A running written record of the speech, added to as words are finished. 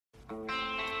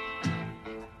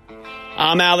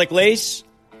I'm Alec Lace.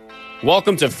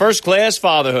 Welcome to First Class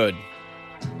Fatherhood.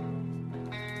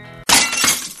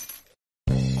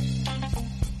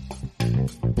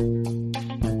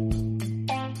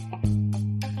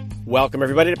 Welcome,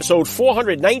 everybody, to episode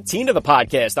 419 of the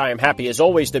podcast. I am happy, as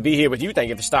always, to be here with you. Thank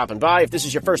you for stopping by. If this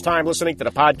is your first time listening to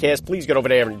the podcast, please get over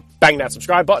there and bang that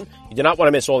subscribe button. You do not want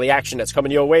to miss all the action that's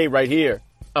coming your way right here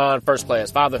on First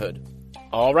Class Fatherhood.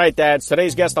 All right, dads.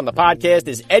 Today's guest on the podcast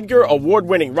is Edgar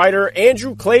Award-winning writer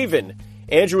Andrew Klavan.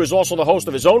 Andrew is also the host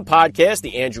of his own podcast,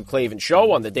 The Andrew Klavan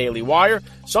Show, on the Daily Wire.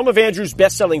 Some of Andrew's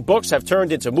best-selling books have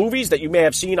turned into movies that you may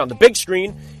have seen on the big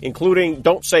screen, including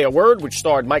Don't Say a Word, which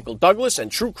starred Michael Douglas, and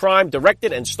True Crime,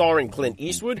 directed and starring Clint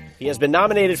Eastwood. He has been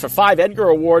nominated for 5 Edgar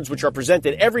Awards, which are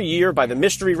presented every year by the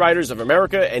Mystery Writers of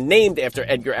America and named after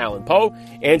Edgar Allan Poe.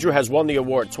 Andrew has won the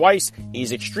award twice.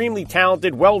 He's extremely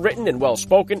talented, well-written, and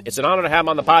well-spoken. It's an honor to have him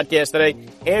on the podcast today.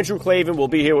 Andrew Klavan will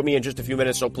be here with me in just a few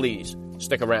minutes, so please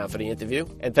stick around for the interview.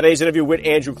 And today's interview with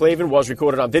Andrew Klavan was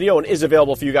recorded on video and is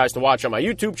available for you guys to watch on my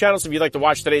YouTube channel. So if you'd like to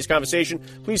watch today's conversation,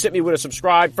 please hit me with a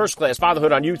subscribe. First Class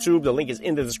Fatherhood on YouTube. The link is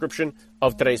in the description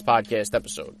of today's podcast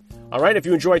episode. All right, if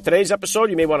you enjoyed today's episode,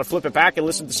 you may want to flip it back and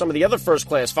listen to some of the other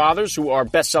first-class fathers who are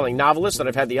best-selling novelists that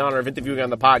I've had the honor of interviewing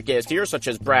on the podcast here, such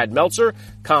as Brad Meltzer,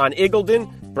 Con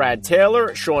Eagledon, Brad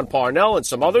Taylor, Sean Parnell, and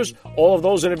some others. All of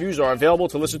those interviews are available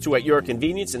to listen to at your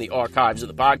convenience in the archives of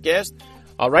the podcast.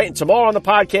 All right, and tomorrow on the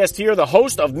podcast here, the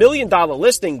host of Million Dollar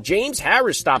Listing, James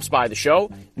Harris, stops by the show.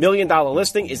 Million Dollar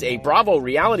Listing is a Bravo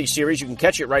reality series. You can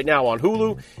catch it right now on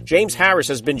Hulu. James Harris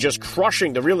has been just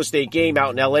crushing the real estate game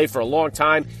out in L.A. for a long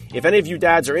time. If any of you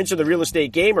dads are into the real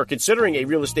estate game or considering a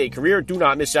real estate career, do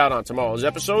not miss out on tomorrow's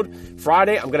episode.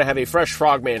 Friday, I'm going to have a fresh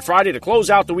Frogman Friday to close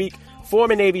out the week.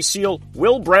 Former Navy SEAL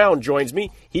Will Brown joins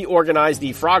me. He organized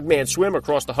the Frogman Swim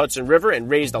across the Hudson River and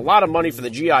raised a lot of money for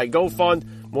the GI Go Fund.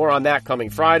 More on that coming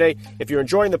Friday. If you're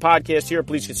enjoying the podcast here,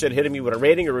 please consider hitting me with a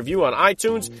rating or review on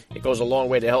iTunes. It goes a long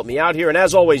way to help me out here. And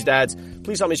as always, dads,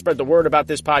 please help me spread the word about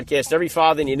this podcast. Every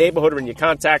father in your neighborhood or in your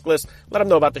contact list, let them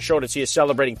know about the show that he is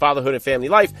celebrating fatherhood and family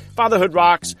life. Fatherhood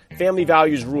rocks, family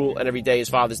values rule, and every day is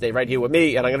Father's Day right here with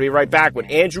me. And I'm going to be right back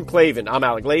with Andrew Klavan. I'm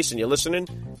Alec Lace, and you're listening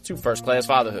to First Class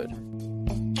Fatherhood.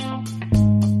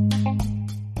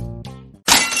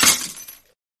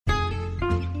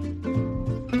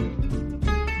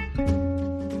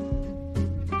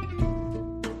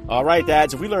 All right,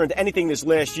 dads, if we learned anything this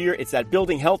last year, it's that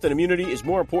building health and immunity is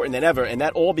more important than ever, and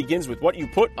that all begins with what you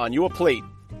put on your plate.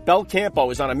 Bel Campo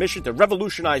is on a mission to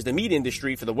revolutionize the meat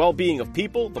industry for the well-being of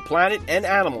people, the planet, and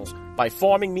animals by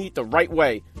farming meat the right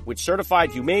way with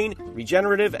certified humane,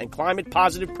 regenerative, and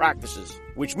climate-positive practices,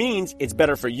 which means it's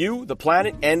better for you, the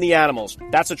planet, and the animals.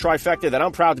 That's a trifecta that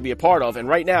I'm proud to be a part of, and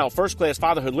right now, First Class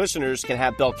Fatherhood listeners can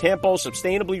have Bel Campo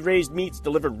sustainably raised meats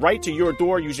delivered right to your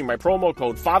door using my promo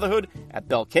code FATHERHOOD at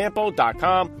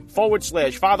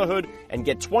belcampo.com/fatherhood and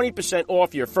get 20%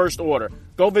 off your first order.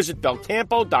 Go visit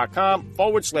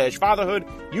belcampo.com/fatherhood,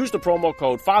 use the promo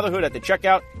code FATHERHOOD at the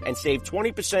checkout, and save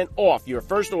 20% off your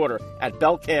first order at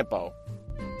Bel Campo.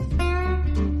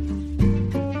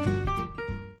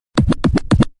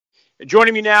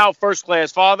 Joining me now, First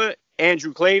Class Father,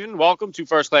 Andrew Klavan. Welcome to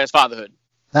First Class Fatherhood.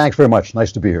 Thanks very much.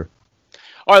 Nice to be here.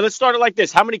 All right, let's start it like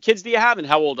this. How many kids do you have, and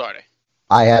how old are they?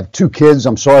 I have 2 kids.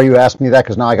 I'm sorry you asked me that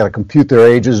because now I got to compute their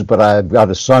ages, but I've got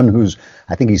a son who's,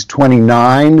 I think he's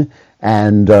 29,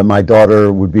 and my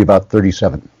daughter would be about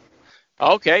 37.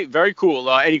 Okay, very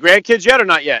cool. Any grandkids yet or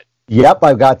not yet? Yep,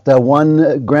 I've got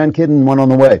 1 grandkid and 1 on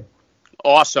the way.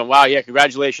 Awesome. Wow, yeah,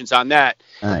 congratulations on that.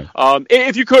 Thanks.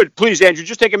 If you could, please, Andrew,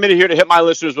 just take a minute here to hit my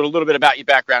listeners with a little bit about your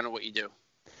background and what you do.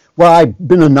 Well, I've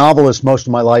been a novelist most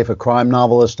of my life, a crime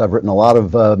novelist. I've written a lot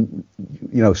of,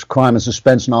 crime and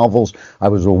suspense novels. I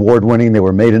was award-winning. They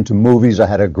were made into movies. I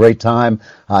had a great time.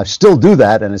 I still do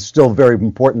that, and it's still very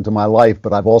important to my life,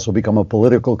 but I've also become a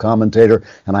political commentator,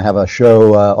 and I have a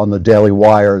show on the Daily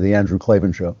Wire, The Andrew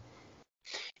Klavan Show.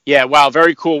 Yeah, wow,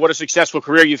 very cool. What a successful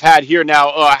career you've had here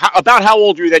now. About how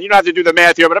old were you then? You don't have to do the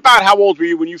math here, but about how old were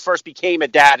you when you first became a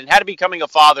dad, and how did becoming a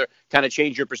father kind of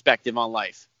change your perspective on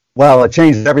life? Well, it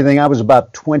changed everything. I was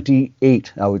about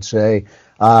 28, I would say,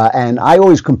 and I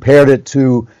always compared it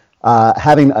to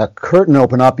having a curtain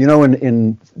open up. You know,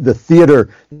 in the theater,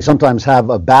 you sometimes have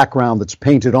a background that's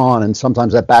painted on, and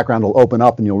sometimes that background will open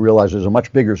up and you'll realize there's a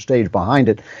much bigger stage behind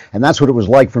it. And that's what it was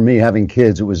like for me having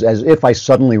kids. It was as if I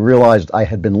suddenly realized I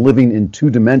had been living in 2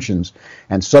 dimensions,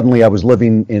 and suddenly I was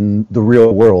living in the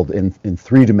real world in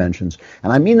 3 dimensions.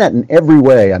 And I mean that in every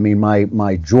way. I mean,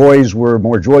 my joys were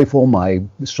more joyful, my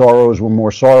sorrows were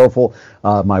more sorrowful,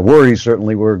 my worries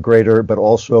certainly were greater, but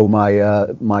also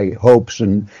my hopes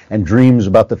and and dreams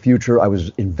about the future. I was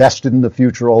invested in the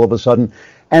future all of a sudden.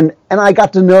 And I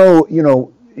got to know,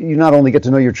 you not only get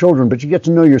to know your children, but you get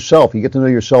to know yourself. You get to know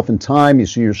yourself in time. You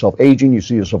see yourself aging. You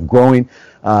see yourself growing.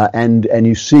 And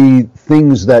you see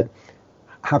things that,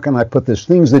 how can I put this?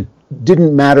 Things that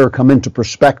didn't matter come into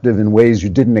perspective in ways you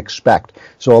didn't expect.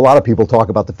 So a lot of people talk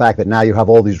about the fact that now you have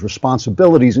all these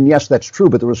responsibilities, and yes, that's true,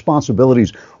 but the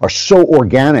responsibilities are so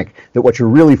organic that what you're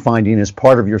really finding is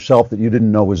part of yourself that you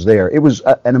didn't know was there. It was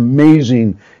an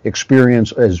amazing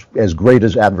experience, as great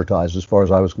as advertised, as far as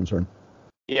I was concerned.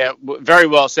 Yeah, very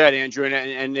well said, Andrew.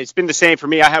 And it's been the same for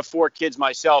me. I have 4 kids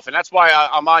myself, and that's why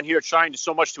I'm on here trying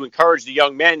so much to encourage the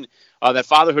young men that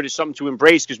fatherhood is something to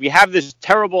embrace, because we have this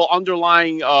terrible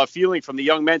underlying feeling from the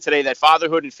young men today that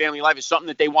fatherhood and family life is something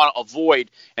that they want to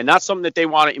avoid and not something that they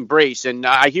want to embrace. And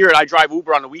I hear it. I drive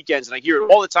Uber on the weekends, and I hear it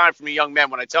all the time from the young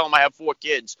men. When I tell them I have 4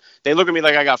 kids, they look at me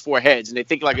like I got 4 heads, and they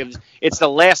think like it's the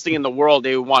last thing in the world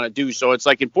they would want to do. So it's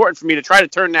like important for me to try to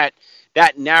turn that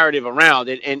narrative around.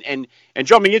 And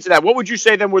jumping into that, what would you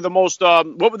say then were the most,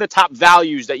 what were the top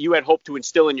values that you had hoped to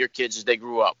instill in your kids as they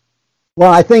grew up?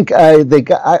 Well, I think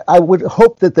I would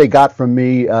hope that they got from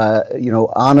me,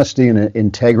 honesty and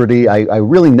integrity. I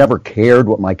really never cared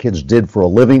what my kids did for a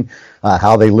living,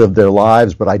 how they lived their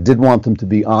lives, but I did want them to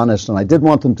be honest, and I did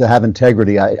want them to have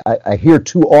integrity. I hear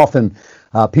too often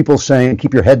people saying,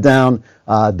 keep your head down,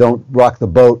 don't rock the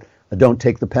boat. Don't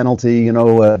take the penalty,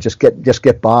 just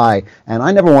get by. And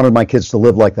I never wanted my kids to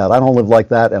live like that. I don't live like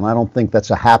that, and I don't think that's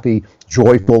a happy,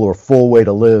 joyful, or full way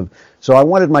to live. So I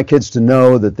wanted my kids to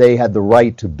know that they had the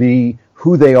right to be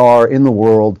who they are in the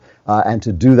world, and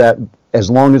to do that as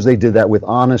long as they did that with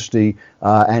honesty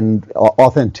and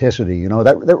authenticity.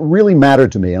 That really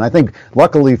mattered to me. And I think,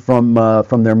 luckily, from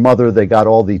their mother, they got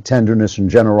all the tenderness and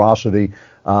generosity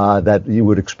that you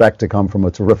would expect to come from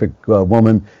a terrific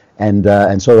woman.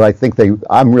 And so I think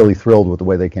I'm really thrilled with the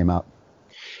way they came out.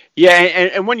 Yeah,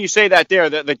 and when you say that there,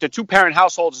 the 2-parent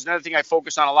households is another thing I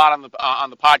focus on a lot on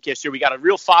the podcast here. We got a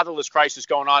real fatherless crisis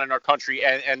going on in our country,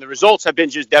 and the results have been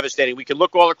just devastating. We can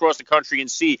look all across the country and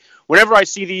see, whenever I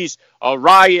see these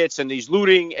riots and these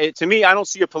looting, to me, I don't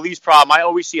see a police problem. I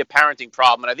always see a parenting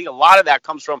problem, and I think a lot of that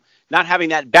comes from not having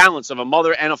that balance of a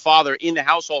mother and a father in the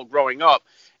household growing up.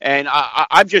 And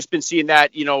I've just been seeing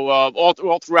that,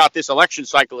 all throughout this election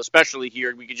cycle, especially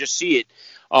here. We can just see it.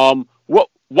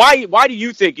 Why do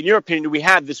you think, in your opinion, do we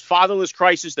have this fatherless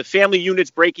crisis, the family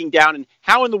units breaking down, and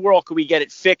how in the world could we get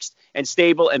it fixed and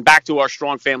stable and back to our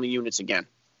strong family units again?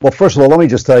 Well, first of all, let me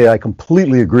just tell you, I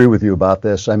completely agree with you about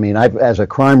this. I mean, as a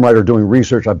crime writer doing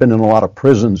research, I've been in a lot of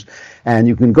prisons, and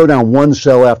you can go down one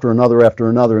cell after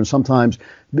another, and sometimes,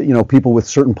 people with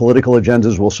certain political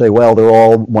agendas will say, well, they're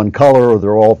all one color, or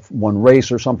they're all one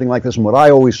race, or something like this. And what I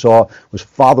always saw was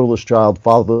fatherless child,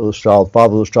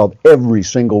 every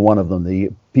single one of them. The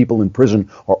people in prison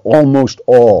are almost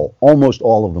all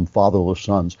of them fatherless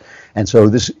sons. And so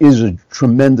this is a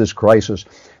tremendous crisis.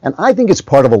 And I think it's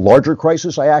part of a larger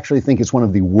crisis. I actually think it's one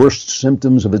of the worst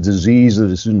symptoms of a disease that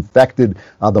has infected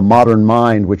the modern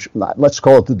mind, which, let's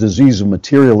call it the disease of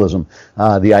materialism.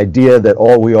 The idea that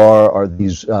all we are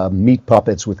these meat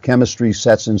puppets with chemistry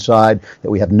sets inside, that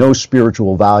we have no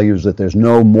spiritual values, that there's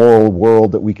no moral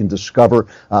world that we can discover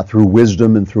through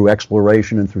wisdom and through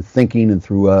exploration and through thinking and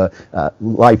through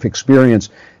life experience.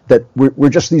 That we're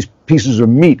just these pieces of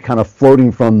meat kind of floating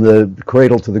from the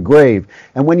cradle to the grave.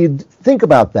 And when you think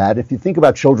about that, if you think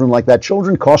about children like that,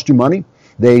 children cost you money.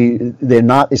 They're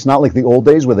not, it's not like the old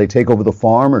days where they take over the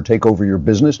farm or take over your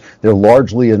business. They're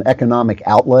largely an economic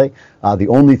outlay. The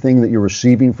only thing that you're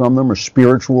receiving from them are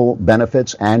spiritual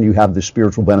benefits, and you have the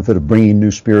spiritual benefit of bringing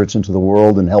new spirits into the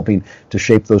world and helping to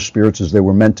shape those spirits as they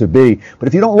were meant to be. But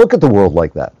if you don't look at the world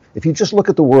like that, if you just look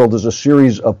at the world as a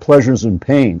series of pleasures and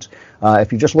pains,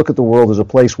 if you just look at the world as a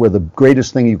place where the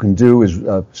greatest thing you can do is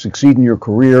succeed in your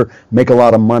career, make a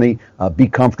lot of money, be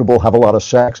comfortable, have a lot of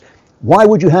sex, why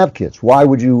would you have kids? Why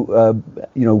would you,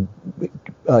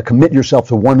 commit yourself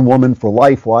to one woman for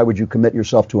life? Why would you commit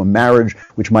yourself to a marriage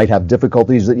which might have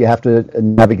difficulties that you have to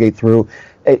navigate through?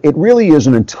 It really is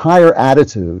an entire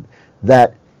attitude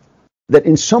that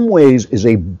in some ways is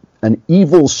an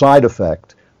evil side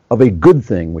effect of a good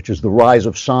thing, which is the rise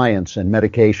of science and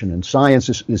medication. And science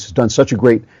has done such a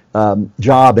great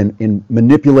job in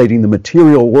manipulating the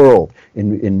material world,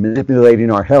 in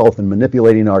manipulating our health and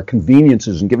manipulating our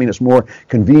conveniences and giving us more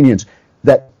convenience,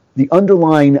 that the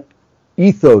underlying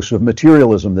ethos of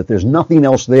materialism, that there's nothing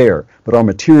else there but our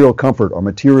material comfort, our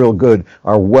material good,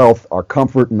 our wealth, our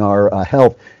comfort, and our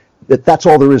health, that's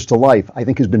all there is to life, I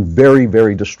think has been very,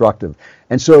 very destructive.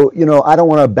 And so, I don't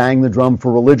want to bang the drum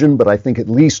for religion, but I think at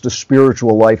least a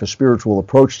spiritual life, a spiritual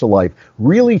approach to life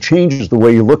really changes the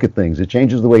way you look at things. It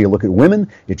changes the way you look at women.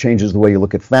 It changes the way you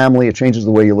look at family. It changes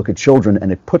the way you look at children,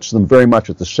 and it puts them very much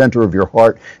at the center of your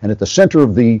heart and at the center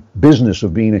of the business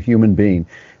of being a human being.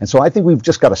 And so I think we've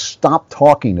just got to stop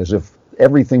talking as if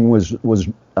everything was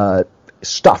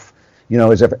stuff.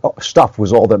 As if stuff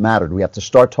was all that mattered. We have to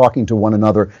start talking to one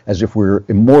another as if we're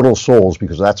immortal souls,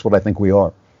 because that's what I think we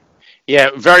are. Yeah,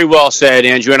 very well said,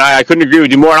 Andrew. And I couldn't agree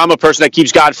with you more. I'm a person that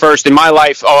keeps God first in my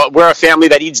life. We're a family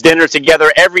that eats dinner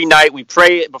together every night. We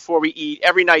pray before we eat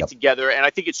every night together. And I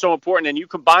think it's so important. And you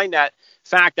combine that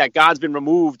fact that God's been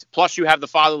removed, plus you have the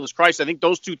fatherless Christ. I think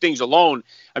those two things alone,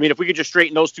 if we could just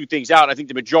straighten those two things out, I think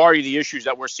the majority of the issues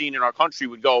that we're seeing in our country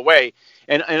would go away.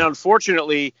 And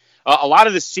unfortunately, a lot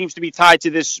of this seems to be tied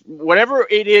to this, whatever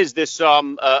it is, this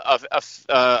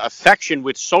affection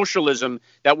with socialism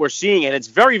that we're seeing. And it's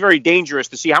very, very dangerous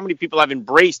to see how many people have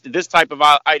embraced this type of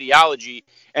ideology.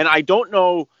 And I don't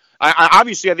know,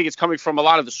 obviously, I think it's coming from a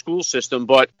lot of the school system,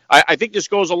 but I think this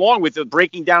goes along with the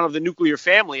breaking down of the nuclear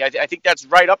family. I think that's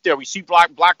right up there. We see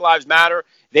Black Lives Matter.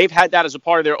 They've had that as a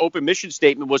part of their open mission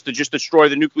statement, was to just destroy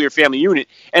the nuclear family unit.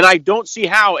 And I don't see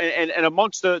how, and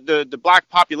amongst the black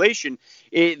population,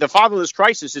 the fatherless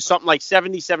crisis is something like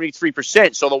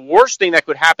 73%. So the worst thing that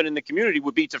could happen in the community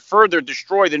would be to further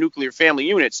destroy the nuclear family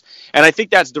units. And I think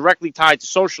that's directly tied to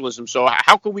socialism. So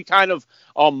how can we kind of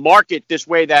market this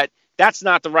way that that's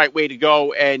not the right way to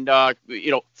go? And,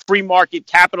 free market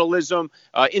capitalism,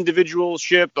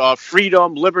 individualship,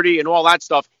 freedom, liberty, and all that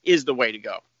stuff is the way to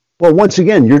go. Well, once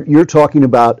again, you're talking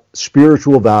about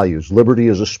spiritual values. Liberty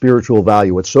is a spiritual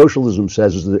value. What socialism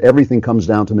says is that everything comes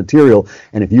down to material,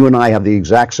 and if you and I have the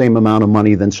exact same amount of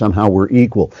money, then somehow we're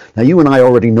equal. Now, you and I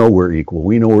already know we're equal.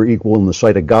 We know we're equal in the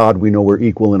sight of God. We know we're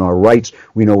equal in our rights.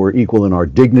 We know we're equal in our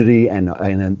dignity and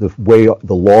the way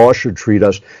the law should treat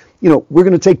us. We're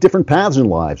going to take different paths in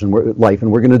life, and we're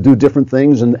going to do different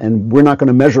things, and we're not going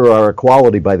to measure our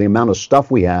equality by the amount of stuff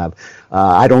we have.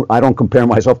 I don't compare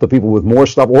myself to people with more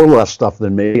stuff or less stuff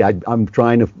than me. I'm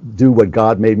trying to do what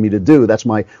God made me to do. That's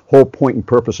my whole point and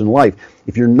purpose in life.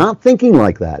 If you're not thinking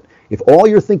like that, if all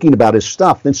you're thinking about is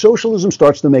stuff, then socialism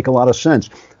starts to make a lot of sense.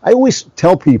 I always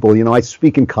tell people, I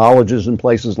speak in colleges and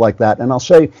places like that, and I'll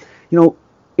say,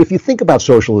 if you think about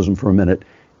socialism for a minute,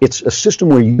 it's a system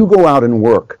where you go out and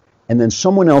work, and then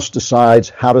someone else decides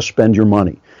how to spend your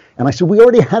money. And I said, we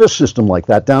already had a system like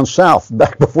that down south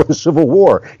back before the Civil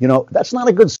War. That's not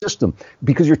a good system,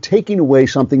 because you're taking away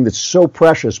something that's so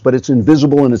precious, but it's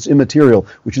invisible and it's immaterial,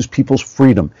 which is people's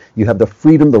freedom. You have the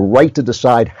freedom, the right to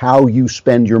decide how you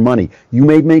spend your money. You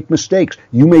may make mistakes.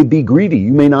 You may be greedy.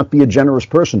 You may not be a generous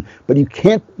person, but you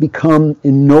can't become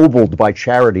ennobled by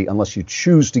charity unless you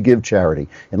choose to give charity,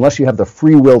 unless you have the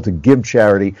free will to give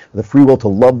charity, the free will to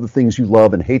love the things you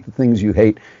love and hate the things you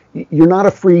hate. You're not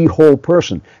a free, whole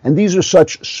person. And these are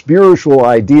such spiritual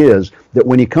ideas that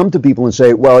when you come to people and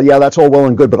say, well, yeah, that's all well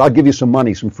and good, but I'll give you some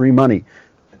money, some free money,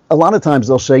 a lot of times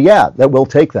they'll say, yeah, that we'll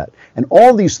take that. And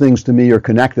all these things to me are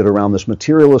connected around this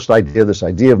materialist idea, this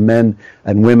idea of men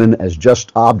and women as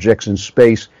just objects in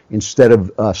space instead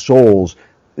of souls.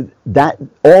 That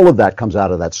all of that comes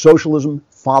out of that. Socialism,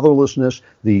 fatherlessness,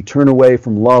 the turn away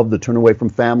from love, the turn away from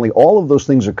family, all of those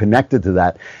things are connected to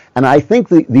that. And I think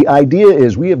the idea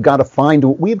is we've got to find a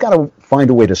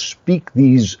way to speak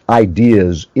these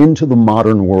ideas into the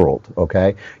modern world,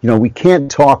 okay? We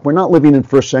can't talk, we're not living in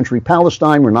first century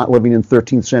Palestine, we're not living in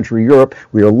 13th century Europe,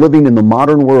 we are living in the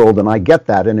modern world, and I get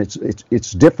that, and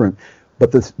it's different.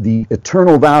 But the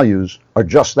eternal values are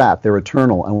just that. They're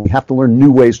eternal, and we have to learn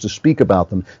new ways to speak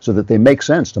about them so that they make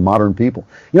sense to modern people.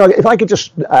 If I could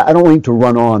just, I don't need to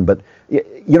run on, but,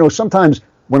 sometimes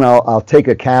when I'll take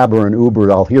a cab or an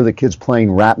Uber, I'll hear the kids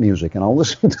playing rap music, and I'll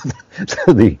listen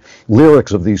to the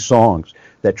lyrics of these songs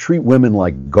that treat women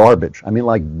like garbage. I mean,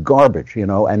 like garbage,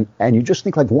 and you just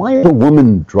think, like, why is a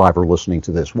woman driver listening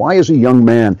to this? Why is a young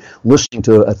man listening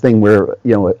to a thing where,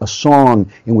 a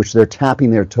song in which they're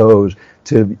tapping their toes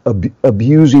to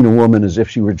abusing a woman as if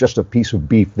she were just a piece of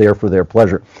beef there for their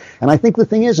pleasure? And I think the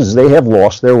thing is they have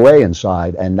lost their way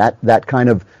inside, and that kind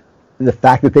of, the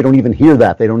fact that they don't even hear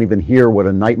that, they don't even hear what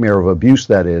a nightmare of abuse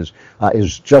that is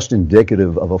just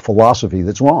indicative of a philosophy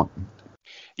that's wrong.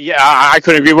 Yeah, I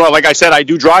couldn't agree more. Like I said, I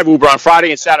do drive Uber on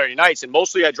Friday and Saturday nights, and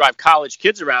mostly I drive college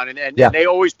kids around, and they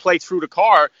always play through the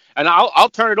car. and I'll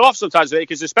turn it off sometimes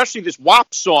because especially this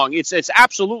WAP song, it's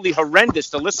absolutely horrendous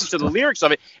to listen to the lyrics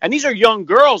of it. And these are young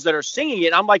girls that are singing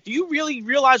it. I'm like, do you really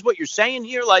realize what you're saying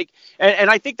here? Like, and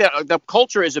I think that the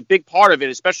culture is a big part of it,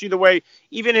 especially the way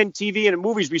even in TV and in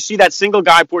movies we see that single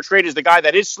guy portrayed as the guy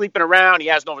that is sleeping around. He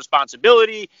has no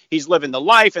responsibility. He's living the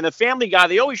life. And the family guy,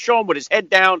 they always show him with his head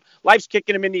down. Life's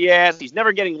kicking him in the ass. He's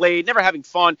never getting laid, never having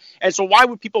fun. And so why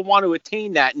would people want to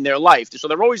attain that in their life? So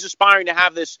they're always aspiring to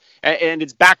have this, and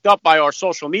it's backed up by our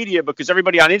social media because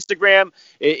everybody on Instagram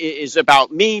is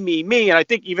about me. And I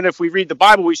think even if we read the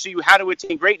Bible, we see how to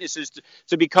attain greatness is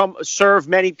to serve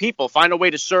many people, find a way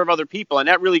to serve other people. And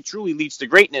that really truly leads to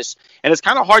greatness. And it's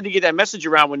kind of hard to get that message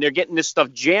around when they're getting this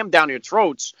stuff jammed down their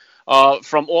throats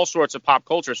from all sorts of pop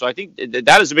culture. So I think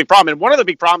that is a big problem. And one of the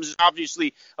big problems is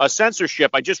obviously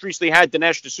censorship. I just recently had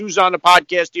Dinesh D'Souza on the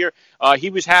podcast here. He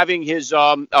was having his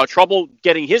trouble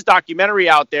getting his documentary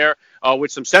out there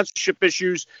with some censorship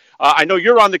issues. I know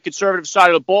you're on the conservative side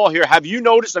of the ball here. Have you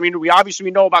noticed? I mean, we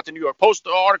know about the New York Post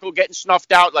article getting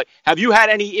snuffed out. Like, have you had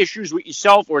any issues with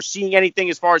yourself or seeing anything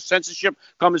as far as censorship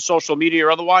come in social media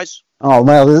or otherwise? Oh,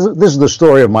 well, this is the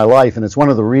story of my life, and it's one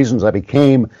of the reasons I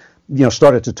became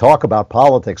started to talk about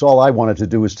politics. All I wanted to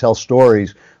do was tell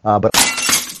stories, but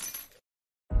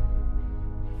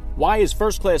why is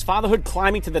First Class Fatherhood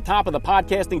climbing to the top of the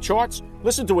podcasting charts?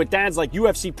 Listen to what dads like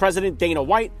UFC President Dana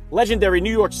White, legendary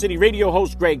New York City radio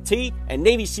host Greg T, and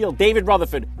Navy SEAL David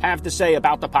Rutherford have to say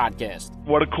about the podcast.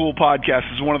 What a cool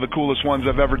podcast. It's one of the coolest ones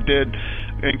I've ever did.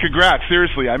 And congrats,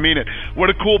 seriously, I mean it. What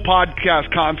a cool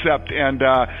podcast concept, and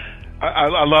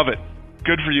I love it.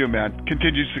 Good for you, man.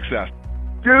 Continued success.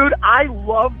 Dude, I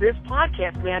love this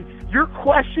podcast, man. Your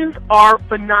questions are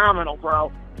phenomenal,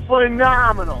 bro.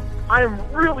 Phenomenal. I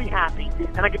am really happy.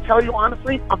 And I can tell you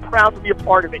honestly, I'm proud to be a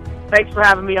part of it. Thanks for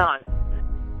having me on.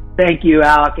 Thank you,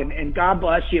 Alec, and God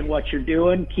bless you in what you're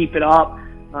doing. Keep it up.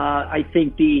 I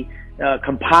think the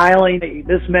compiling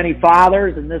this many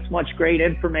fathers and this much great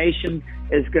information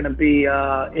is going to be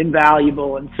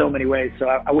invaluable in so many ways. So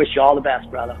I wish you all the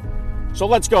best, brother. So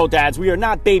let's go, dads. We are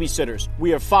not babysitters.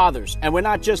 We are fathers. And we're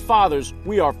not just fathers.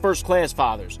 We are first-class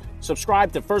fathers.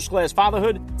 Subscribe to First Class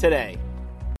Fatherhood today.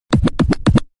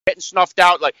 Getting snuffed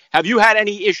out. Like, have you had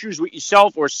any issues with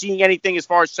yourself or seeing anything as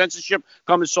far as censorship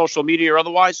come in social media or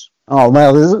otherwise? Oh,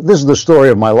 well, this is the story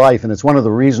of my life, and it's one of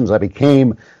the reasons I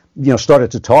became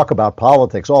started to talk about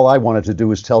politics. All I wanted to do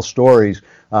was tell stories,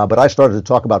 but I started to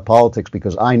talk about politics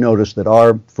because I noticed that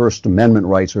our First Amendment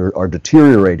rights are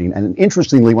deteriorating. And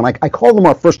interestingly, when I call them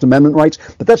our First Amendment rights,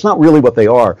 but that's not really what they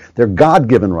are. They're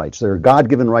God-given rights. They're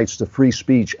God-given rights to free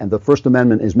speech, and the First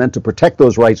Amendment is meant to protect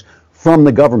those rights from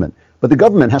the government. But the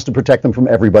government has to protect them from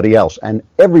everybody else. And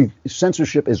every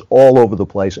censorship is all over the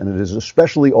place, and it is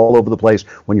especially all over the place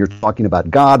when you're talking about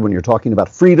God, when you're talking about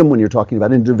freedom, when you're talking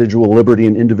about individual liberty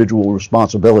and individual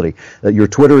responsibility. Your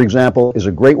Twitter example is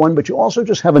a great one, but you also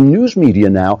just have a news media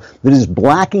now that is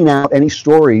blacking out any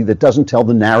story that doesn't tell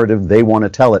the narrative they want to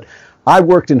tell it. I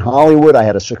worked in Hollywood. I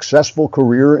had a successful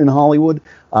career in Hollywood.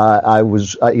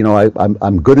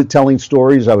 I'm good at telling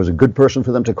stories. I was a good person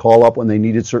for them to call up when they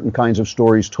needed certain kinds of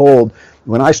stories told.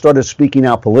 When I started speaking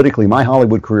out politically, my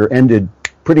Hollywood career ended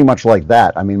pretty much like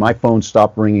that. I mean, my phone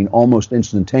stopped ringing almost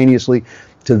instantaneously.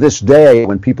 To this day,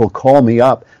 when people call me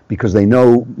up because they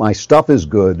know my stuff is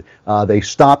good, they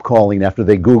stop calling after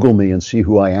they Google me and see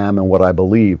who I am and what I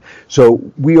believe. So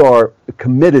we are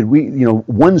committed.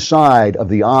 One side of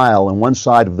the aisle and one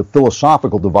side of the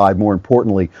philosophical divide, more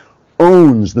importantly,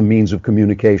 owns the means of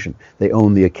communication. They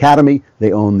own the academy,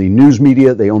 they own the news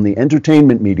media, they own the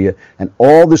entertainment media, and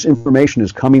all this information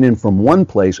is coming in from one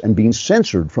place and being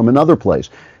censored from another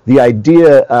place. The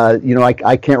idea,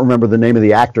 I can't remember the name of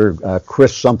the actor,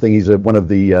 Chris something. He's one of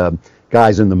the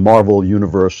guys in the Marvel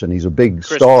universe, and he's a big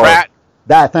Chris star.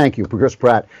 Pratt. Thank you, Chris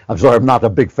Pratt. I'm sorry, I'm not a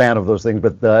big fan of those things,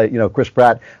 but Chris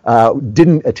Pratt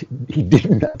didn't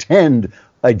attend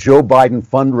a Joe Biden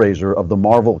fundraiser of the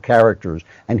Marvel characters,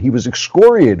 and he was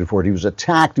excoriated for it. He was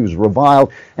attacked, he was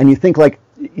reviled, and you think, like,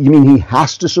 you mean he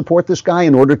has to support this guy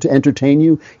in order to entertain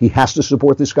you? He has to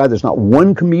support this guy? There's not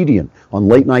one comedian on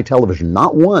late night television,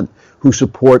 not one, who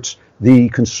supports the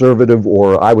conservative,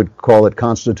 or I would call it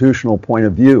constitutional point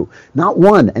of view. Not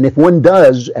one. And if one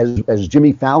does, as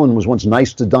Jimmy Fallon was once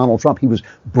nice to Donald Trump, he was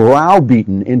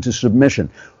browbeaten into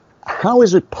submission. How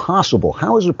is it possible?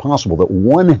 How is it possible that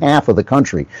one half of the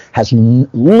country has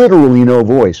literally no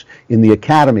voice in the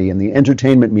academy, in the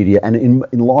entertainment media, and in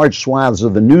large swaths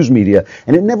of the news media?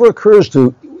 And it never occurs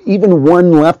to even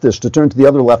one leftist to turn to the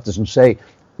other leftist and say,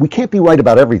 we can't be right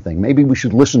about everything. Maybe we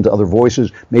should listen to other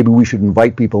voices. Maybe we should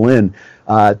invite people in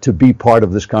to be part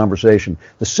of this conversation.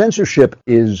 The censorship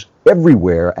is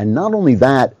everywhere, and not only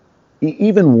that,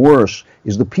 even worse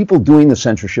is the people doing the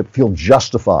censorship feel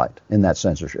justified in that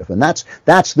censorship. And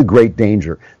that's the great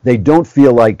danger. They don't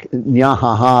feel like,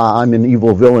 ha, I'm an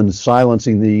evil villain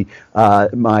silencing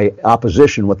my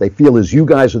opposition. What they feel is, you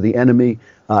guys are the enemy.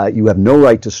 You have no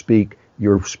right to speak.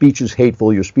 Your speech is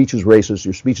hateful. Your speech is racist.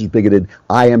 Your speech is bigoted.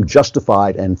 I am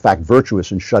justified and, in fact,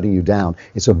 virtuous in shutting you down.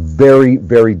 It's a very,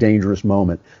 very dangerous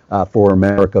moment for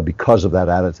America because of that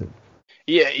attitude.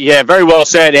 Yeah, very well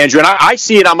said, Andrew. And I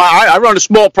see it I run a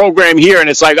small program here, and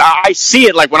it's like I see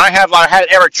it like when I had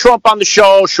Eric Trump on the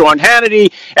show, Sean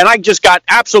Hannity, and I just got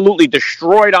absolutely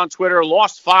destroyed on Twitter,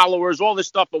 lost followers, all this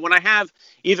stuff. But when I have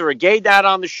either a gay dad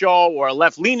on the show or a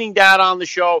left-leaning dad on the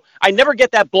show, I never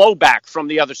get that blowback from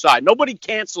the other side. Nobody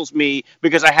cancels me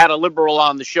because I had a liberal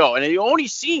on the show. And you're only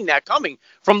seeing that coming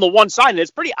from the one side. And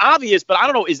it's pretty obvious, but I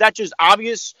don't know, is that just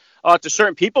obvious to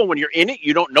certain people? When you're in it,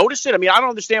 you don't notice it? I mean, I don't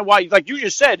understand why, like you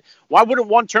just said, why wouldn't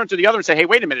one turn to the other and say, hey,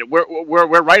 wait a minute, we're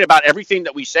right about everything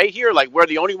that we say here? Like, we're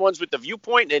the only ones with the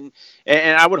viewpoint, and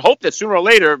I would hope that sooner or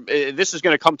later this is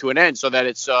going to come to an end, so that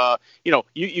it's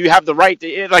you have the right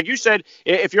to, like you said,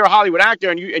 if you're a Hollywood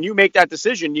actor and you make that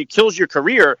decision, it kills your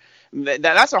career.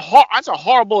 That's a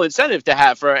horrible incentive to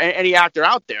have for any actor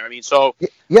out there. I mean, so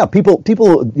yeah, people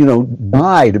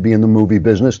die to be in the movie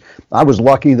business. I was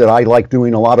lucky that I like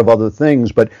doing a lot of other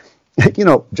things, but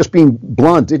just being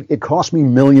blunt, it cost me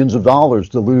millions of dollars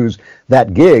to lose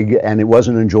that gig, and it was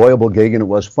an enjoyable gig and it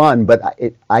was fun, but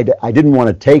I didn't want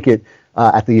to take it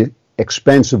at the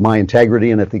expense of my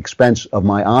integrity and at the expense of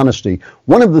my honesty.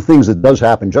 One of the things that does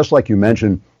happen, just like you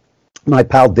mentioned, my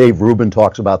pal Dave Rubin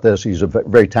talks about this. He's a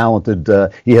very talented,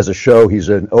 he has a show, he's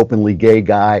an openly gay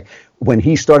guy. When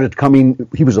he started coming,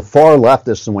 he was a far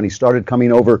leftist, and when he started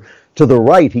coming over to the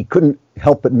right, he couldn't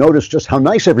help but notice just how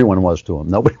nice everyone was to him.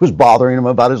 Nobody was bothering him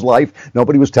about his life.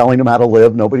 Nobody was telling him how to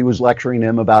live. Nobody was lecturing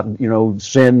him about,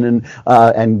 sin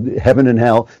and heaven and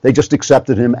hell. They just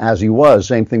accepted him as he was.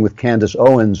 Same thing with Candace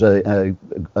Owens, a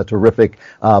terrific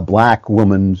black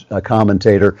woman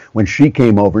commentator. When she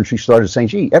came over and she started saying,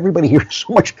 gee, everybody here is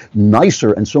so much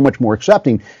nicer and so much more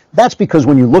accepting. That's because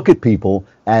when you look at people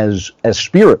as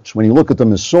spirits, when you look at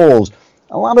them as souls,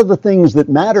 a lot of the things that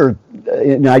matter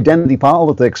in identity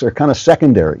politics are kind of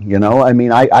secondary, I mean,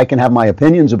 I can have my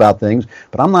opinions about things,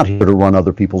 but I'm not here to run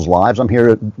other people's lives. I'm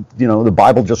here to, the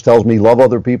Bible just tells me love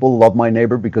other people, love my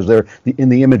neighbor because they're in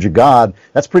the image of God.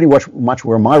 That's pretty much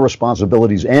where my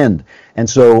responsibilities end. And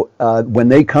so when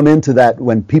they come into that,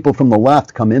 when people from the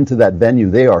left come into that venue,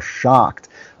 they are shocked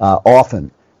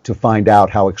often to find out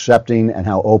how accepting and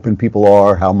how open people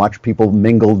are, how much people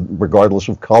mingle regardless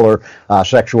of color,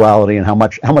 sexuality, and how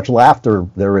much laughter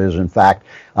there is, in fact,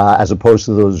 as opposed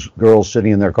to those girls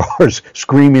sitting in their cars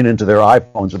screaming into their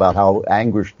iPhones about how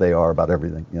anguished they are about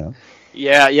everything,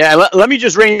 Yeah. Let me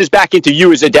just rein this back into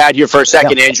you as a dad here for a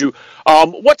second, yeah. Andrew.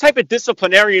 What type of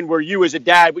disciplinarian were you as a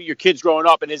dad with your kids growing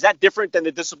up, and is that different than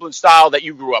the discipline style that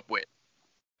you grew up with?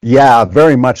 Yeah,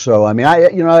 very much so. I mean,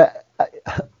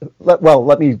 let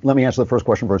me answer the first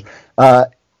question first.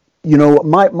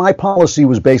 My policy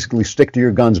was basically stick to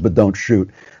your guns, but don't shoot.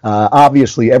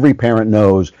 Obviously, every parent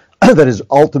knows that his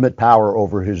ultimate power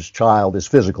over his child is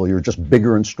physical. You're just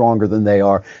bigger and stronger than they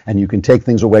are, and you can take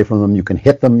things away from them. You can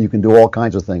hit them. You can do all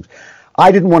kinds of things.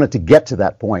 I didn't want it to get to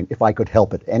that point if I could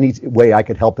help it. Any way I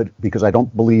could help it, because I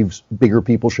don't believe bigger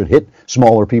people should hit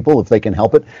smaller people if they can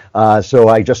help it.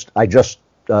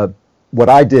 So what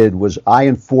I did was I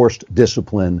enforced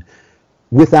discipline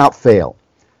without fail.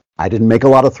 I didn't make a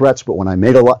lot of threats, but when I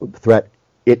made a threat,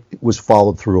 it was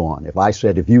followed through on. If I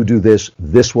said, if you do this,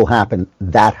 this will happen,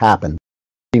 that happened.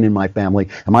 In my family,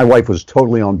 and my wife was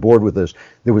totally on board with this.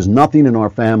 There was nothing in our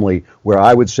family where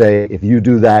I would say, if you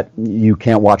do that, you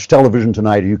can't watch television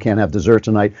tonight, or you can't have dessert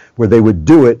tonight, where they would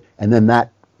do it, and then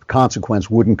that consequence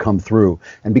wouldn't come through.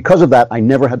 And because of that, I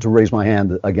never had to raise my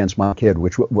hand against my kid,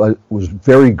 which was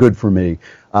very good for me.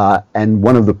 And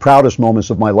one of the proudest moments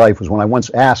of my life was when I once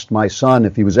asked my son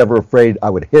if he was ever afraid I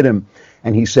would hit him.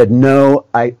 And he said, no,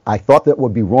 I thought that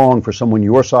would be wrong for someone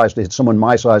your size to hit someone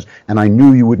my size, and I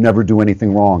knew you would never do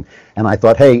anything wrong. And I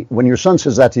thought, hey, when your son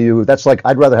says that to you, that's like,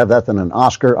 I'd rather have that than an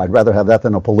Oscar. I'd rather have that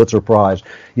than a Pulitzer Prize,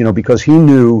 because he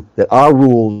knew that our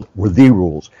rules were the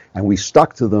rules, and we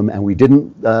stuck to them, and we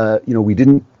didn't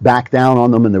back down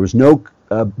on them, and there was no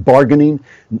bargaining,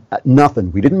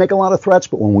 nothing. We didn't make a lot of threats,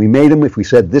 but when we made them, if we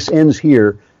said this ends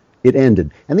here, it ended.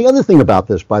 And the other thing about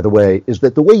this, by the way, is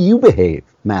that the way you behave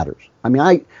matters. I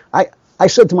mean, I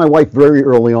said to my wife very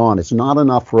early on, it's not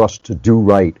enough for us to do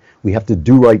right. We have to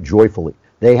do right joyfully.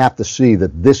 They have to see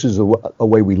that this is a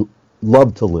way we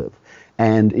love to live.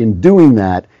 And in doing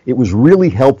that, it was really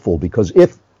helpful, because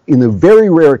if in the very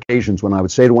rare occasions when I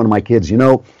would say to one of my kids,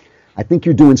 I think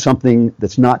you're doing something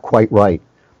that's not quite right,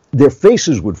 their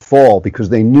faces would fall, because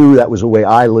they knew that was the way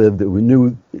I lived.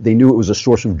 They knew it was a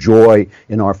source of joy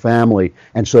in our family.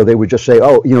 And so they would just say,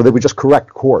 they would just correct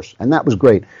course. And that was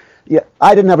great. Yeah,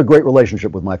 I didn't have a great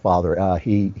relationship with my father.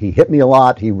 He hit me a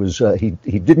lot. He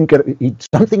didn't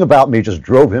something about me just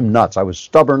drove him nuts. I was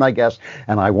stubborn, I guess,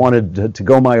 and I wanted to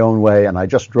go my own way, and I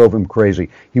just drove him crazy.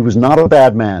 He was not a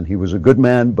bad man. He was a good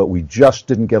man, but we just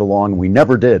didn't get along. We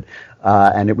never did.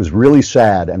 And it was really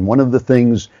sad. And one of the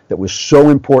things that was so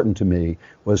important to me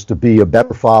was to be a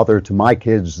better father to my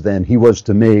kids than he was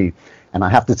to me. And I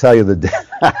have to tell you,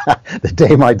 the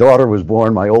day my daughter was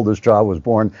born, my oldest child was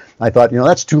born, I thought,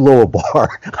 that's too low a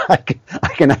bar. I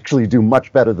can actually do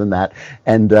much better than that.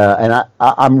 And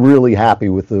I'm really happy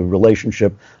with the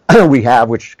relationship we have,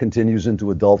 which continues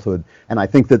into adulthood. And I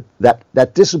think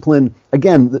that discipline,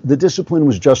 again, the discipline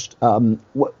was just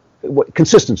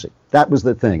consistency. That was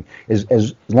the thing.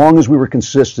 As long as we were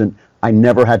consistent, I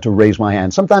never had to raise my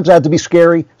hand. Sometimes I had to be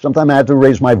scary. Sometimes I had to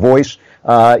raise my voice,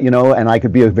 and I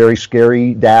could be a very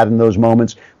scary dad in those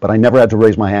moments, but I never had to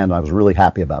raise my hand. I was really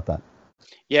happy about that.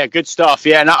 Yeah, good stuff.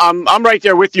 Yeah, and I'm right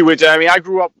there with you. I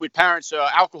grew up with parents.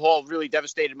 Alcohol really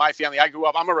devastated my family.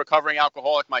 I'm a recovering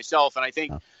alcoholic myself, and I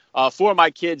think for my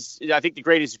kids, I think the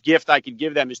greatest gift I could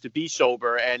give them is to be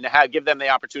sober and give them the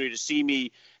opportunity to see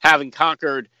me having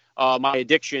conquered my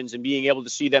addictions and being able to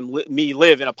see me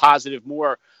live in a positive,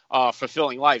 more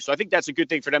fulfilling life. So I think that's a good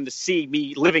thing for them to see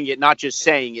me living it, not just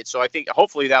saying it. So I think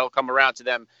hopefully that'll come around to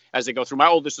them as they go through. My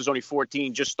oldest is only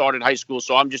 14, just started high school,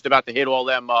 so I'm just about to hit all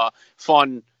them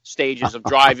fun stages of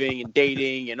driving and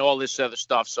dating and all this other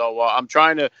stuff. So I'm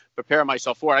trying to prepare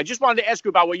myself for it. I just wanted to ask you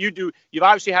about what you do. You've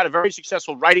obviously had a very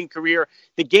successful writing career.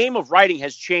 The game of writing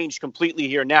has changed completely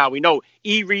here now. We know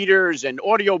e-readers and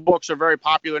audiobooks are very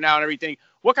popular now and everything.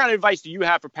 What kind of advice do you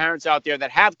have for parents out there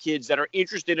that have kids that are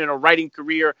interested in a writing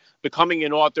career, becoming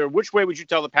an author? Which way would you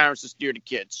tell the parents to steer the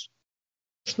kids?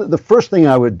 The first thing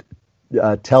I would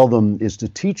tell them is to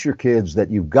teach your kids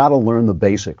that you've got to learn the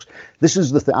basics. This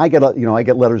is the thing. I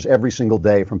get letters every single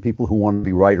day from people who want to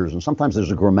be writers, and sometimes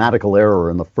there's a grammatical error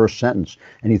in the first sentence,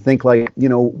 and you think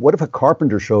what if a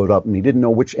carpenter showed up and he didn't know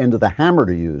which end of the hammer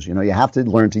to use? You have to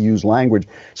learn to use language.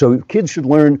 So kids should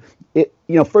learn.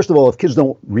 First of all, if kids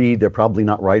don't read, they're probably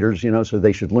not writers, so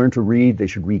they should learn to read. They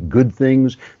should read good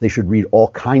things. They should read all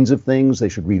kinds of things. They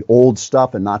should read old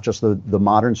stuff and not just the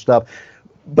modern stuff.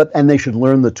 And they should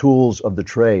learn the tools of the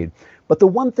trade. But the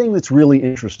one thing that's really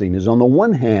interesting is, on the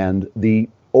one hand, the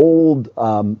old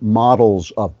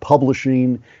models of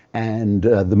publishing and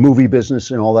the movie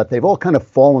business and all that, they've all kind of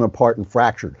fallen apart and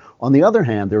fractured. On the other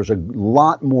hand, there's a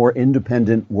lot more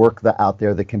independent work out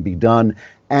there that can be done,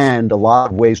 and a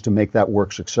lot of ways to make that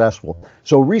work successful.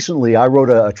 So recently, I wrote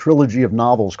a trilogy of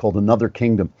novels called Another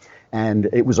Kingdom. And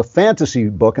it was a fantasy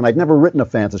book, and I'd never written a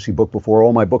fantasy book before.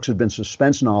 All my books had been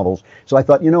suspense novels. So I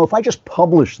thought, if I just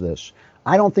publish this,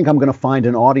 I don't think I'm going to find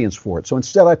an audience for it. So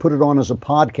instead, I put it on as a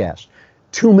podcast.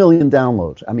 2 million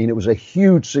downloads. I mean, it was a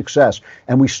huge success.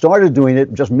 And we started doing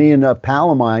it, just me and a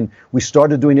pal of mine, we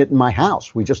started doing it in my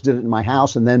house. We just did it in my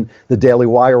house. And then the Daily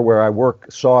Wire, where I work,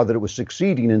 saw that it was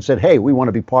succeeding and said, hey, we want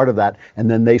to be part of that.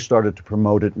 And then they started to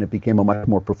promote it, and it became a much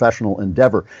more professional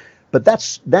endeavor. But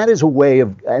that is a way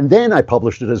of, and then I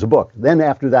published it as a book. Then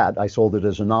after that, I sold it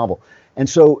as a novel. And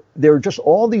so there are just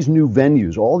all these new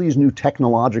venues, all these new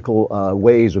technological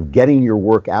ways of getting your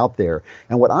work out there.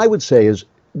 And what I would say is,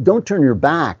 don't turn your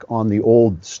back on the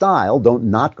old style. Don't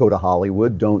not go to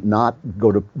Hollywood. Don't not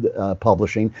go to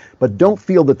publishing. But don't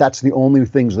feel that that's the only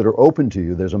things that are open to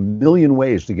you. There's a million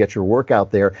ways to get your work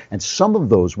out there. And some of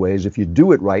those ways, if you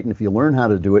do it right and if you learn how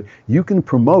to do it, you can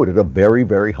promote at a very,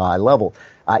 very high level.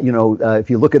 If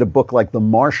you look at a book like The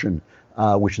Martian,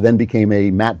 which then became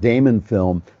a Matt Damon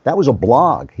film, that was a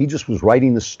blog. He just was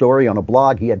writing the story on a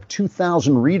blog. He had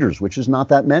 2,000 readers, which is not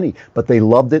that many, but they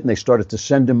loved it and they started to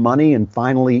send him money, and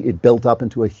finally it built up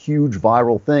into a huge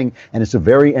viral thing. And it's a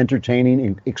very entertaining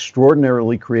and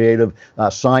extraordinarily creative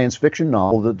science fiction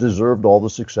novel that deserved all the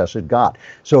success it got.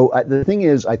 So the thing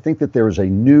is, I think that there is a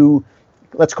new,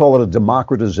 let's call it a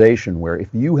democratization, where if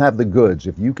you have the goods,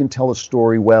 if you can tell a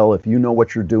story well, if you know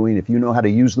what you're doing, if you know how to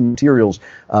use the materials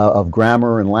of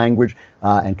grammar and language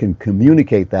and can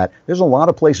communicate that, there's a lot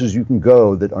of places you can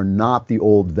go that are not the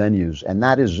old venues. And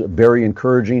that is very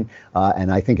encouraging.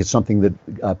 And I think it's something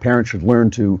that parents should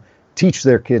learn to teach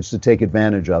their kids to take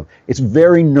advantage of. It's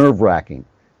very nerve-wracking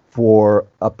for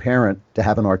a parent to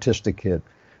have an artistic kid,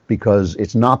 because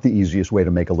it's not the easiest way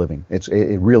to make a living.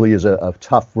 It really is a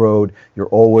tough road. You're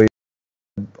always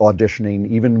auditioning,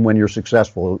 even when you're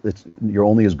successful. You're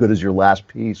only as good as your last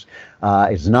piece.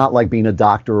 It's not like being a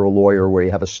doctor or a lawyer where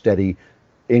you have a steady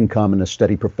income and a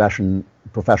steady professional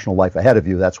life ahead of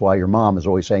you. That's why your mom is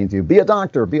always saying to you, be a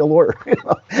doctor, be a lawyer.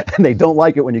 And they don't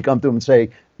like it when you come to them and say,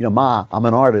 Ma, I'm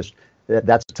an artist.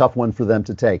 That's a tough one for them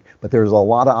to take. But there's a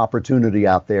lot of opportunity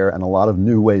out there and a lot of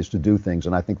new ways to do things,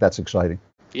 and I think that's exciting.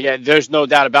 Yeah, there's no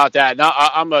doubt about that. Now,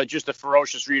 I'm just a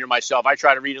ferocious reader myself. I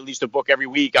try to read at least a book every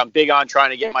week. I'm big on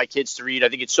trying to get my kids to read. I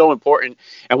think it's so important.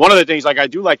 And one of the things, I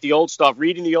do like the old stuff,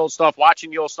 reading the old stuff,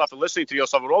 watching the old stuff, and listening to the old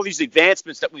stuff. With all these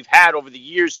advancements that we've had over the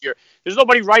years here, there's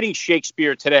nobody writing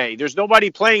Shakespeare today. There's nobody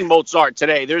playing Mozart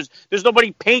today. There's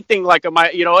nobody painting like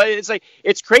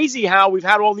it's crazy how we've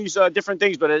had all these different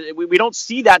things, but we don't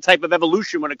see that type of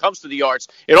evolution when it comes to the arts.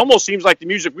 It almost seems like the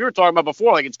music we were talking about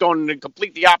before, like it's going in a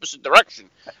completely opposite direction.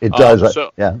 It does.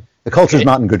 Yeah. The culture's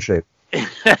not in good shape.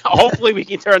 Hopefully we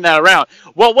can turn that around.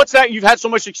 Well, what's that? You've had so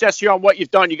much success here on what you've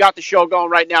done. You got the show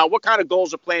going right now. What kind of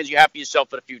goals or plans you have for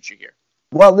yourself for the future here?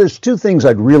 Well, there's two things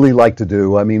I'd really like to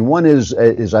do. I mean, one is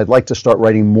I'd like to start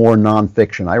writing more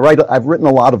nonfiction. I've written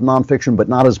a lot of nonfiction, but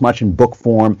not as much in book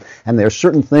form. And there are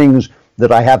certain things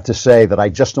that I have to say that I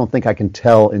just don't think I can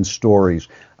tell in stories.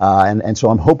 And so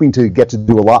I'm hoping to get to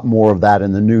do a lot more of that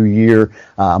in the new year.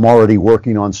 I'm already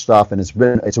working on stuff, and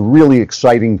it's a really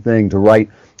exciting thing to write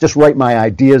my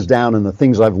ideas down and the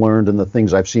things I've learned and the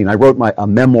things I've seen. I wrote a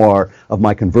memoir of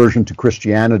my conversion to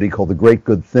Christianity called The Great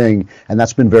Good Thing, and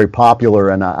that's been very popular,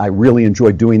 and I really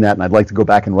enjoyed doing that, and I'd like to go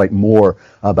back and write more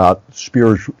about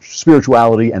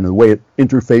spirituality and the way it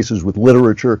interfaces with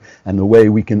literature and the way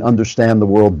we can understand the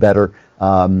world better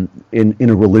in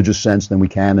a religious sense than we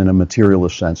can in a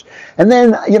materialist sense. And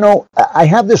then, I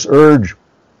have this urge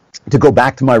to go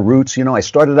back to my roots. I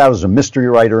started out as a mystery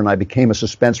writer and I became a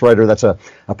suspense writer. That's a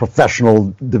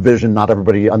professional division. Not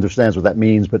everybody understands what that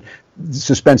means, but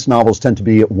suspense novels tend to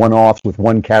be one-offs with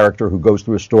one character who goes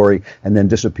through a story and then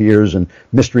disappears. And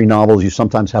mystery novels, you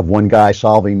sometimes have one guy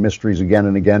solving mysteries again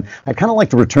and again. I kind of like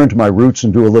to return to my roots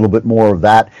and do a little bit more of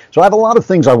that. So I have a lot of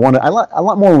things a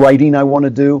lot more writing I want to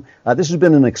do. This has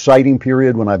been an exciting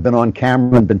period when I've been on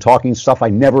camera and been talking stuff I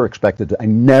never expected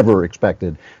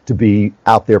to be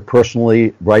out there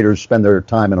personally. Writers spend their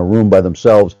time in a room by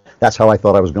themselves. That's how I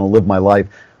thought I was going to live my life.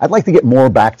 I'd like to get more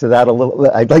back to that a little.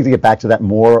 I'd like to get back to that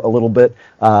more a little bit.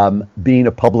 Being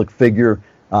a public figure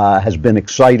has been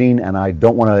exciting, and I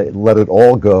don't want to let it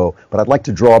all go. But I'd like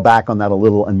to draw back on that a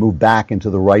little and move back into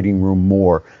the writing room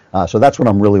more. So that's what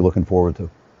I'm really looking forward to.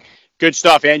 Good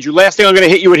stuff, Andrew. Last thing I'm going to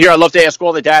hit you with here, I'd love to ask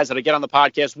all the dads that I get on the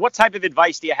podcast, what type of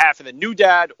advice do you have for the new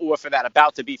dad or for that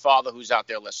about-to-be father who's out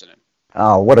there listening?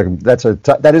 Oh,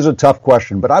 that is a tough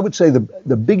question. But I would say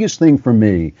the biggest thing for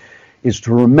me is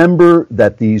to remember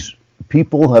that these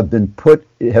people have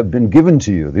been given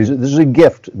to you. This is a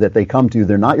gift that they come to you.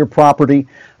 They're not your property.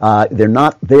 They're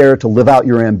not there to live out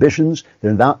your ambitions.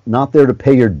 They're not there to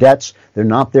pay your debts. They're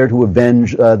not there to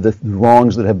avenge the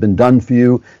wrongs that have been done for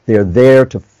you. They're there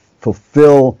to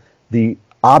fulfill the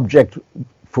object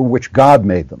for which God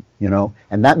made them,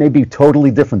 and that may be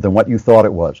totally different than what you thought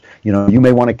it was. You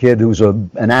may want a kid who's an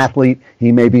athlete.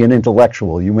 He may be an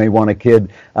intellectual. You may want a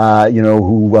kid,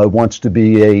 who wants to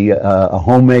be a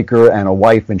homemaker and a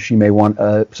wife, and she may want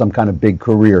some kind of big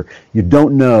career. You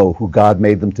don't know who God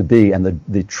made them to be, and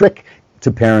the trick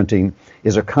to parenting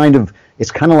is it's kind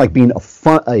of like being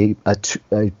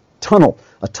a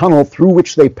tunnel through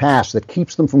which they pass that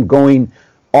keeps them from going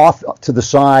off to the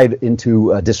side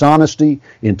into dishonesty,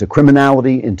 into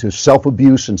criminality, into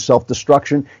self-abuse and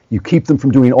self-destruction. You keep them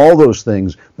from doing all those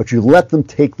things, but you let them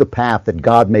take the path that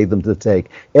God made them to take.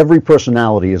 Every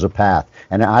personality is a path,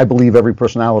 and I believe every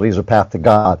personality is a path to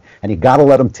God, and you got to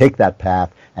let them take that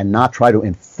path and not try to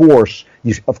enforce.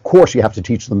 Of course you have to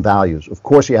teach them values. Of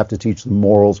course you have to teach them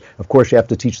morals. Of course you have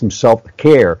to teach them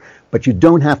self-care, but you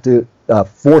don't have to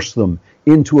force them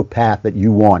into a path that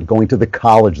you want, going to the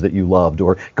college that you loved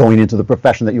or going into the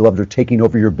profession that you loved or taking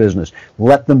over your business.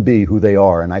 Let them be who they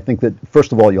are. And I think that,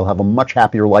 first of all, you'll have a much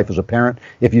happier life as a parent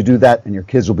if you do that, and your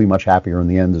kids will be much happier in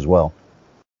the end as well.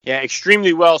 Yeah,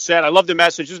 extremely well said. I love the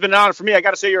message. It's been an honor for me. I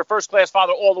got to say you're a first-class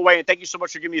father all the way, and thank you so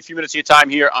much for giving me a few minutes of your time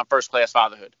here on First Class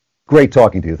Fatherhood. Great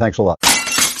talking to you. Thanks a lot.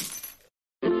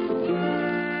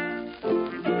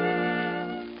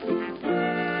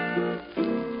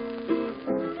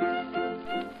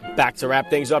 Back to wrap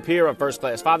things up here on First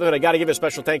Class Fatherhood. I got to give a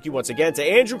special thank you once again to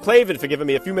Andrew Clavin for giving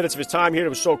me a few minutes of his time here. It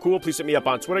was so cool. Please hit me up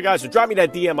on Twitter, guys, or drop me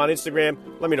that DM on Instagram.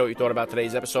 Let me know what you thought about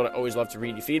today's episode. I always love to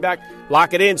read your feedback.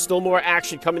 Lock it in. Still more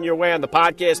action coming your way on the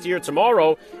podcast here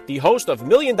tomorrow. The host of $1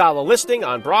 Million Listing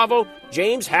on Bravo,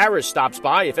 James Harris, stops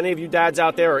by. If any of you dads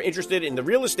out there are interested in the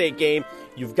real estate game,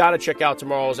 you've got to check out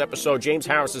tomorrow's episode. James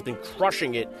Harris has been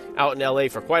crushing it out in L.A.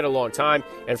 for quite a long time.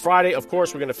 And Friday, of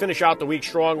course, we're going to finish out the week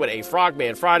strong with a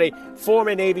Frogman Friday.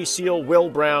 Former Navy SEAL Will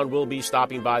Brown will be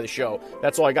stopping by the show.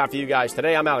 That's all I got for you guys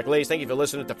today. I'm Alec Lays. Thank you for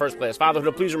listening to First Class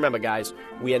Fatherhood. Please remember, guys,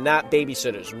 we are not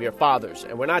babysitters. We are fathers.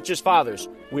 And we're not just fathers.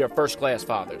 We are first-class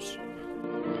fathers.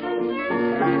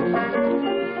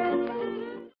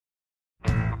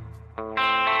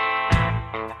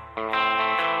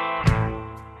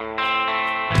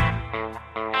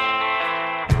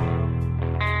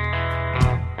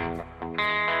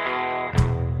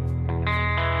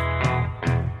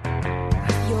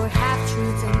 Your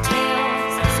half-truths and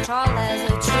tales as tall as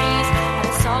a tree, had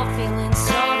us all feeling so